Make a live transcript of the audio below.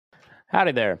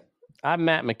Howdy there. I'm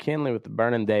Matt McKinley with the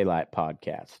Burning Daylight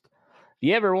podcast. If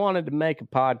you ever wanted to make a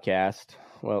podcast,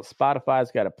 well,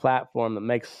 Spotify's got a platform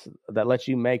that lets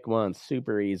you make one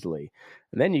super easily.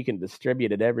 And then you can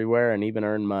distribute it everywhere and even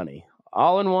earn money.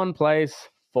 All in one place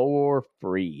for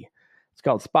free. It's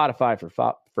called Spotify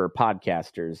for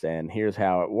podcasters, and here's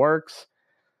how it works.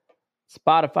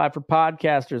 Spotify for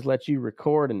podcasters lets you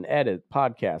record and edit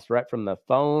podcasts right from the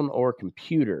phone or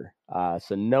computer.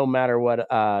 So no matter what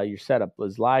your setup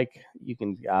is like, you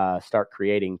can start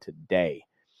creating today.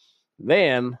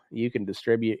 Then you can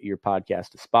distribute your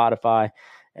podcast to Spotify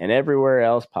and everywhere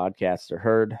else podcasts are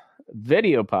heard.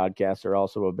 Video podcasts are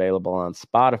also available on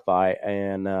Spotify.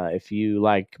 And if you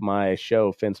like my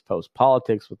show, Fence Post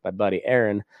Politics with my buddy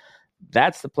Aaron,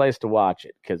 that's the place to watch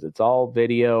it because it's all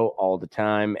video all the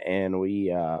time. And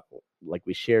we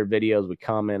share videos, we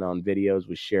comment on videos,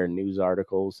 we share news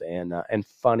articles and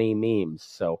funny memes.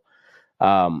 So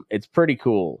it's pretty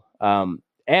cool.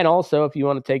 And also, if you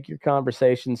want to take your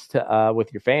conversations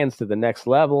with your fans to the next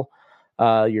level,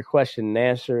 your question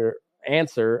and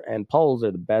answer and polls are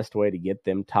the best way to get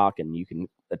them talking. You can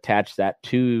attach that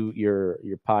to your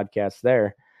podcast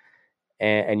there,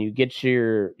 and you get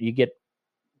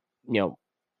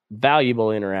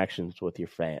valuable interactions with your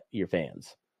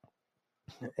fans.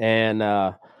 And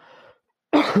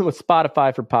with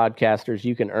Spotify for podcasters,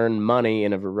 you can earn money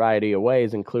in a variety of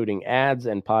ways, including ads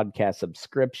and podcast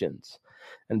subscriptions.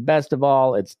 And best of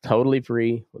all, it's totally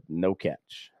free with no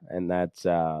catch. And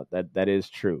that is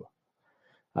true.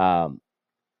 I'm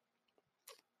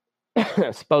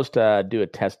supposed to do a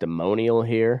testimonial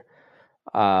here.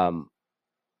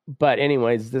 But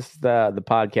anyways, this is the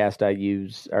podcast I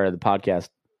use, or the podcast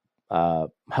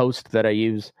host that I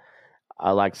use.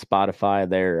 I like Spotify.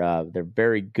 They're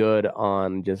very good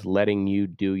on just letting you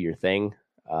do your thing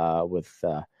with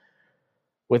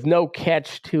no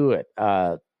catch to it.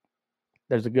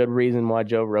 There's a good reason why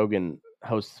Joe Rogan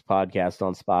hosts podcasts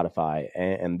on Spotify,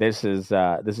 and this is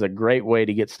a great way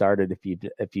to get started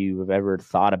if you've ever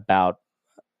thought about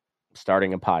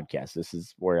starting a podcast. This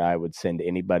is where I would send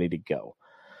anybody to go.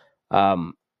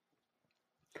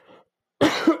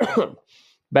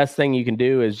 Best thing you can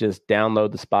do is just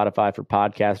download the Spotify for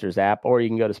Podcasters app, or you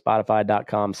can go to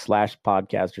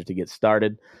spotify.com/podcasters to get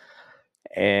started.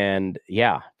 And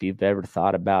yeah, if you've ever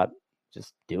thought about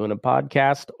just doing a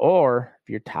podcast, or if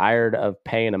you're tired of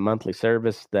paying a monthly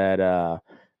service that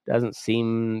doesn't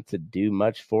seem to do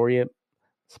much for you,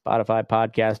 Spotify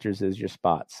Podcasters is your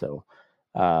spot. So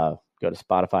go to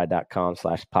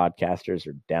spotify.com/podcasters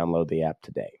or download the app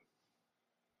today.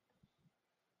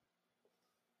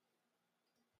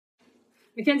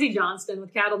 Mackenzie Johnston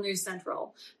with Cattle News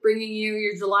Central, bringing you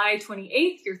your July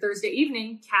 28th, your Thursday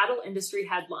evening cattle industry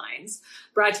headlines.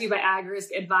 Brought to you by AgRisk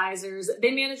Advisors.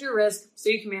 They manage your risk so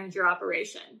you can manage your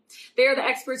operation. They are the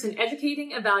experts in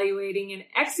educating, evaluating, and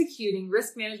executing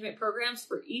risk management programs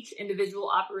for each individual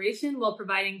operation while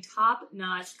providing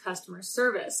top-notch customer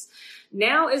service.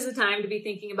 Now is the time to be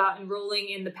thinking about enrolling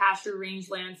in the Pasture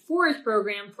Rangeland Forage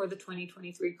Program for the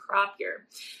 2023 crop year.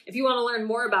 If you want to learn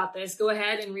more about this, go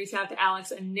ahead and reach out to Alex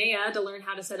and Naya to learn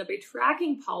how to set up a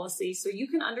tracking policy so you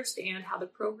can understand how the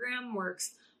program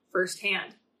works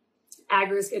firsthand.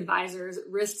 AgRisk Advisors,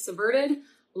 risks averted,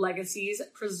 legacies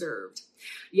preserved.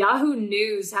 Yahoo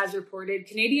News has reported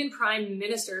Canadian Prime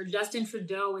Minister Justin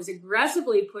Trudeau is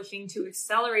aggressively pushing to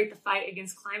accelerate the fight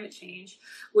against climate change,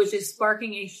 which is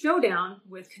sparking a showdown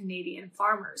with Canadian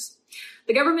farmers.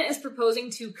 The government is proposing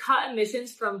to cut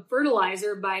emissions from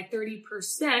fertilizer by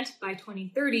 30% by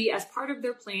 2030 as part of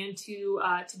their plan to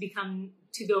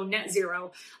go net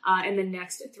zero in the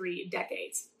next 3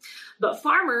 decades. But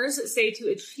farmers say to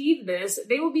achieve this,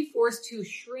 they will be forced to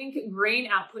shrink grain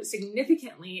output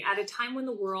significantly at a time when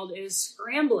the world is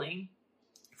scrambling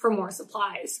for more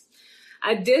supplies.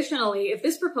 Additionally, if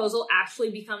this proposal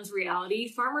actually becomes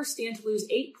reality, farmers stand to lose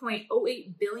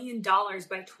 $8.08 billion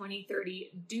by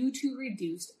 2030 due to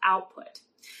reduced output.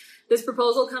 This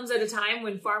proposal comes at a time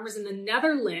when farmers in the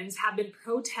Netherlands have been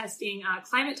protesting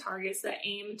climate targets that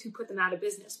aim to put them out of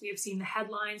business. We have seen the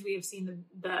headlines, we have seen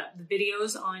the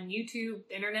videos on YouTube,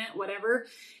 the internet, whatever.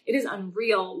 It is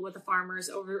unreal what the farmers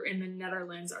over in the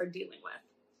Netherlands are dealing with.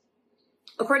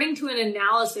 According to an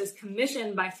analysis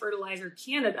commissioned by Fertilizer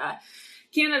Canada,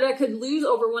 Canada could lose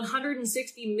over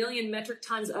 160 million metric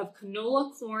tons of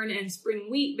canola, corn, and spring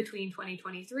wheat between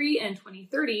 2023 and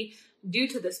 2030 due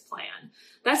to this plan.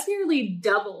 That's nearly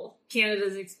double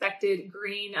Canada's expected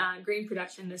grain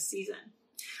production this season.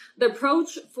 The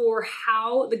approach for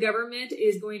how the government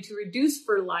is going to reduce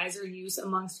fertilizer use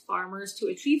amongst farmers to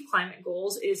achieve climate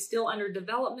goals is still under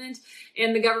development,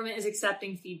 and the government is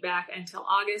accepting feedback until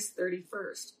August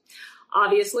 31st.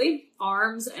 Obviously,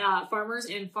 farmers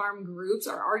and farm groups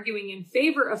are arguing in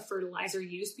favor of fertilizer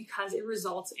use because it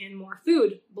results in more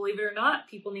food. Believe it or not,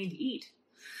 people need to eat.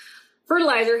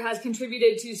 Fertilizer has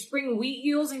contributed to spring wheat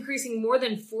yields increasing more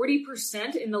than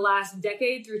 40% in the last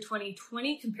decade through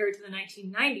 2020 compared to the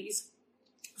 1990s.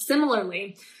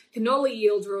 Similarly, canola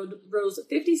yields rose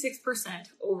 56%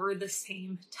 over the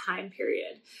same time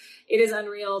period. It is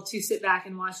unreal to sit back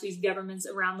and watch these governments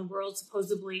around the world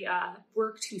supposedly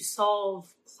work to solve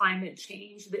climate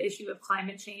change, the issue of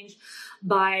climate change,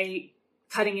 by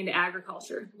cutting into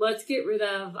agriculture. Let's get rid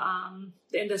of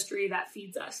the industry that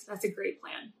feeds us. That's a great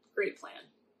plan. Great plan.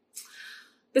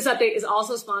 This update is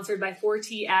also sponsored by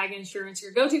 4T Ag Insurance,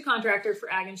 your go-to contractor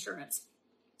for ag insurance.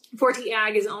 4T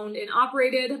Ag is owned and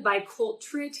operated by Colt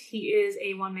Tritt. He is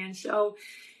a one-man show.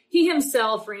 He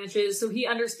himself ranches, so he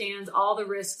understands all the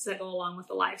risks that go along with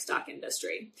the livestock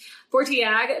industry. 4T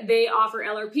Ag, they offer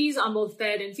LRPs on both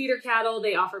fed and feeder cattle.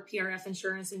 They offer PRF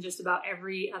insurance and just about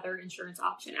every other insurance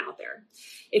option out there.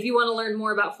 If you want to learn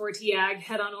more about 4T Ag,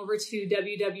 head on over to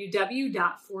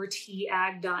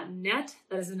www.4tag.net.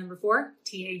 That is the number 4,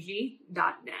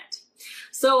 TAG.net.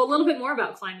 So a little bit more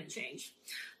about climate change.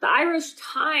 The Irish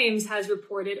Times has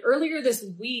reported earlier this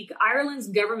week, Ireland's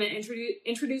government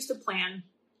introduced a plan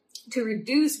to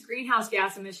reduce greenhouse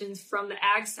gas emissions from the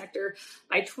ag sector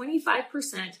by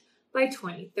 25% by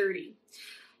 2030.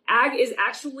 Ag is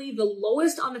actually the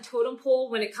lowest on the totem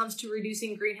pole when it comes to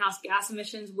reducing greenhouse gas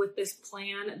emissions with this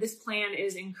plan. This plan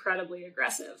is incredibly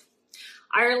aggressive.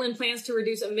 Ireland plans to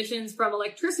reduce emissions from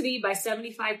electricity by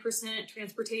 75%,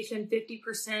 transportation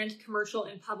 50%, commercial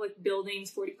and public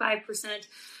buildings 45%,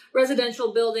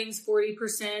 residential buildings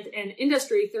 40%, and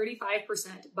industry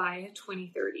 35% by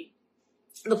 2030.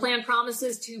 The plan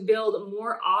promises to build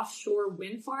more offshore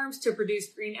wind farms to produce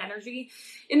green energy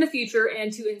in the future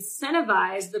and to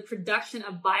incentivize the production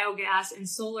of biogas and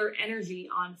solar energy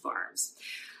on farms.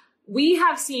 We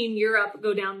have seen Europe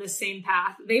go down this same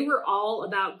path. They were all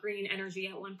about green energy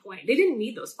at one point. They didn't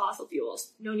need those fossil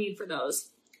fuels, no need for those.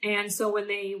 And so when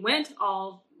they went to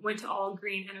all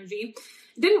green energy,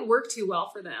 it didn't work too well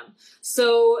for them.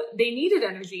 So they needed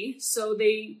energy. So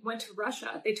they went to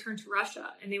Russia. They turned to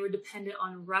Russia and they were dependent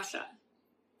on Russia.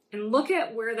 And look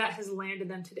at where that has landed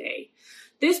them today.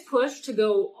 This push to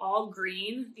go all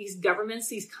green, these governments,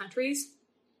 these countries,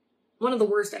 one of the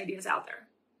worst ideas out there.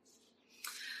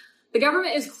 The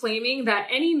government is claiming that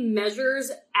any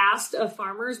measures asked of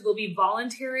farmers will be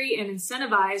voluntary and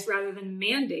incentivized rather than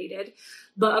mandated.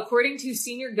 But according to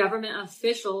senior government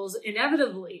officials,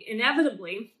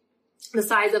 inevitably, the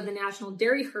size of the national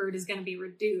dairy herd is going to be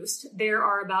reduced. There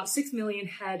are about 6 million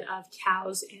head of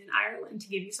cows in Ireland, to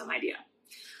give you some idea.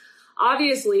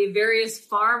 Obviously, various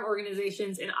farm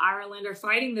organizations in Ireland are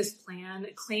fighting this plan,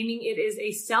 claiming it is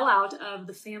a sellout of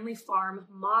the family farm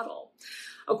model.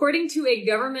 According to a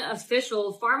government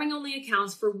official, farming only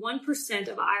accounts for 1%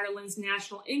 of Ireland's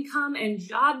national income, and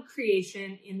job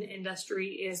creation in the industry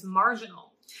is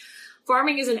marginal.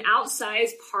 Farming is an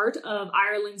outsized part of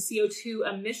Ireland's CO2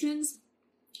 emissions,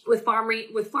 with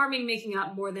farming making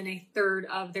up more than a third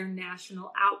of their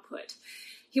national output.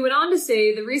 He went on to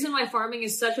say the reason why farming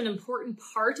is such an important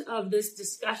part of this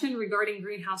discussion regarding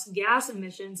greenhouse gas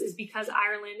emissions is because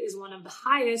Ireland is one of the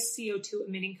highest CO2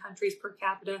 emitting countries per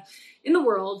capita in the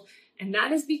world, and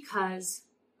that is because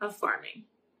of farming.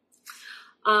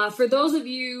 For those of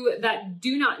you that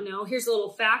do not know, here's a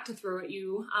little fact to throw at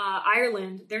you.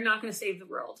 Ireland, they're not going to save the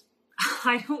world.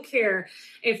 I don't care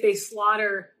if they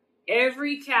slaughter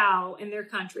every cow in their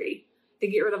country. They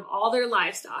get rid of all their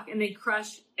livestock and they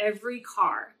crush every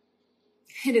car.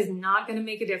 It is not going to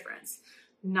make a difference.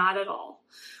 Not at all.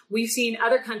 We've seen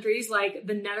other countries like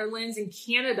the Netherlands and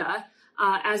Canada,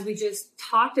 as we just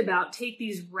talked about, take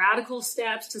these radical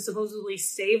steps to supposedly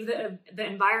save the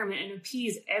environment and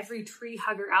appease every tree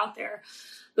hugger out there.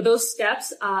 But those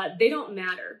steps, they don't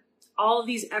matter. All of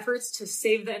these efforts to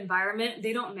save the environment,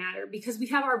 they don't matter because we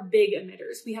have our big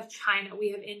emitters. We have China,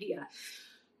 we have India.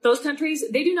 Those countries,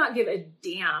 they do not give a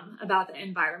damn about the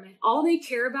environment. All they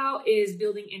care about is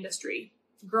building industry,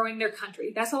 growing their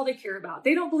country. That's all they care about.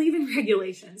 They don't believe in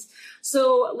regulations.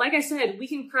 So like I said, we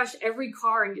can crush every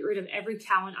car and get rid of every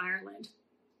cow in Ireland.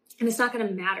 And it's not going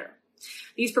to matter.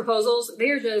 These proposals,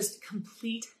 they are just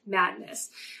complete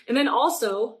madness. And then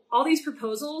also, all these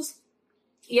proposals,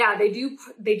 Yeah, they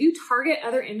do target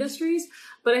other industries,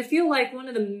 but I feel like one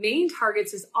of the main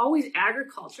targets is always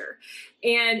agriculture.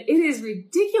 And it is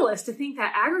ridiculous to think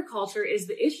that agriculture is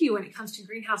the issue when it comes to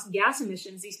greenhouse gas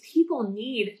emissions. These people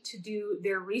need to do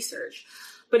their research.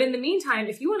 But in the meantime,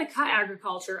 if you want to cut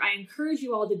agriculture, I encourage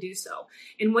you all to do so.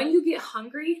 And when you get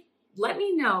hungry, let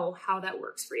me know how that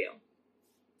works for you.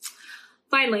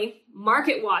 Finally,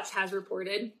 MarketWatch has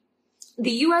reported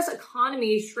the U.S.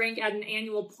 economy shrank at an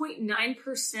annual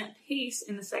 0.9% pace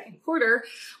in the second quarter,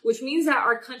 which means that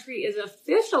our country is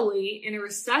officially in a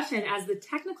recession, as the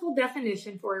technical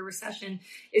definition for a recession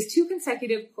is 2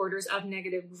 consecutive quarters of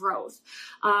negative growth.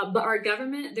 But our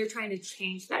government, they're trying to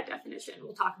change that definition.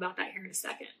 We'll talk about that here in a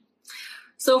second.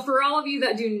 So for all of you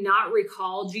that do not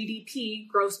recall, GDP,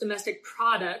 gross domestic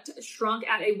product, shrunk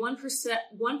at a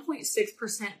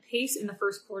 1.6% pace in the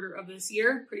first quarter of this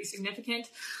year, pretty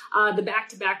significant. The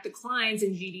back-to-back declines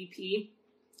in GDP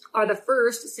are the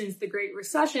first since the Great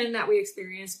Recession that we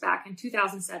experienced back in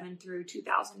 2007 through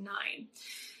 2009.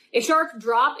 A sharp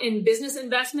drop in business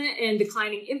investment and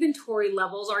declining inventory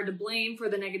levels are to blame for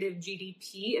the negative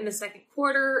GDP in the second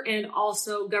quarter, and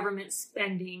also government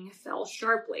spending fell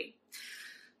sharply.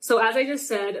 So as I just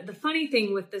said, the funny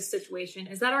thing with this situation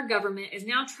is that our government is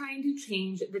now trying to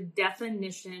change the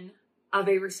definition of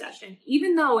a recession,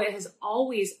 even though it has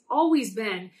always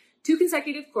been 2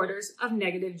 consecutive quarters of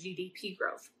negative GDP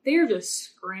growth. They are just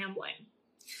scrambling.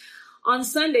 On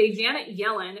Sunday, Janet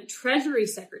Yellen, Treasury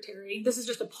Secretary, this is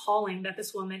just appalling that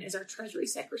this woman is our Treasury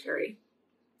Secretary.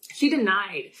 She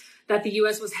denied that the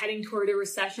U.S. was heading toward a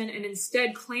recession and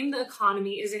instead claimed the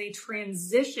economy is in a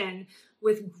transition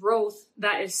with growth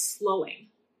that is slowing.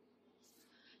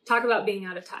 Talk about being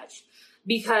out of touch.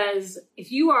 Because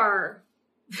if you aren't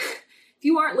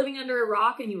living under a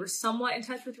rock and you are somewhat in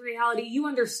touch with reality, you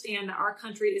understand that our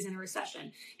country is in a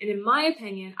recession. And in my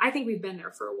opinion, I think we've been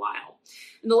there for a while.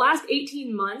 In the last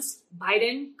 18 months,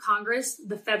 Biden, Congress,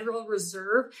 the Federal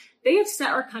Reserve, they have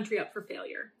set our country up for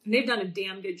failure. And they've done a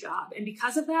damn good job. And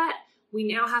because of that, we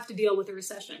now have to deal with a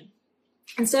recession.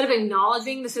 Instead of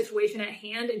acknowledging the situation at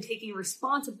hand and taking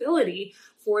responsibility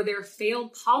for their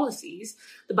failed policies,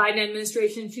 the Biden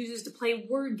administration chooses to play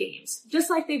word games, just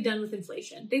like they've done with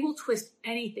inflation. They will twist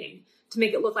anything to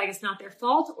make it look like it's not their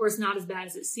fault or it's not as bad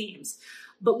as it seems.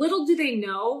 But little do they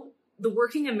know, the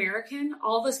working American,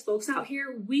 all of us folks out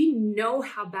here, we know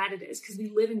how bad it is because we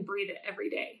live and breathe it every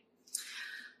day.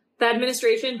 The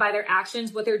administration, by their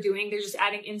actions, what they're doing, they're just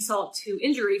adding insult to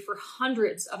injury for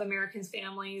hundreds of Americans'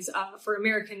 families, for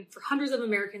hundreds of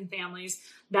American families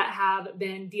that have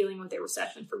been dealing with a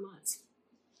recession for months.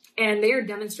 And they are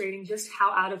demonstrating just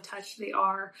how out of touch they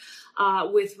are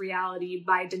with reality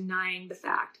by denying the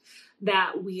fact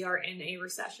that we are in a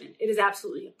recession. It is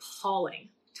absolutely appalling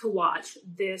to watch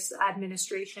this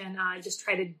administration just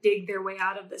try to dig their way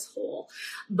out of this hole.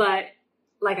 But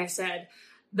like I said,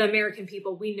 the American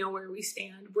people, we know where we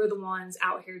stand. We're the ones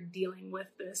out here dealing with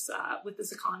this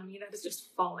economy that is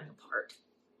just falling apart.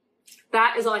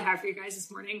 That is all I have for you guys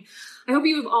this morning. I hope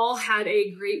you've all had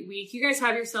a great week. You guys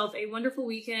have yourself a wonderful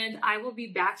weekend. I will be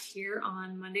back here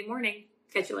on Monday morning.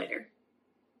 Catch you later.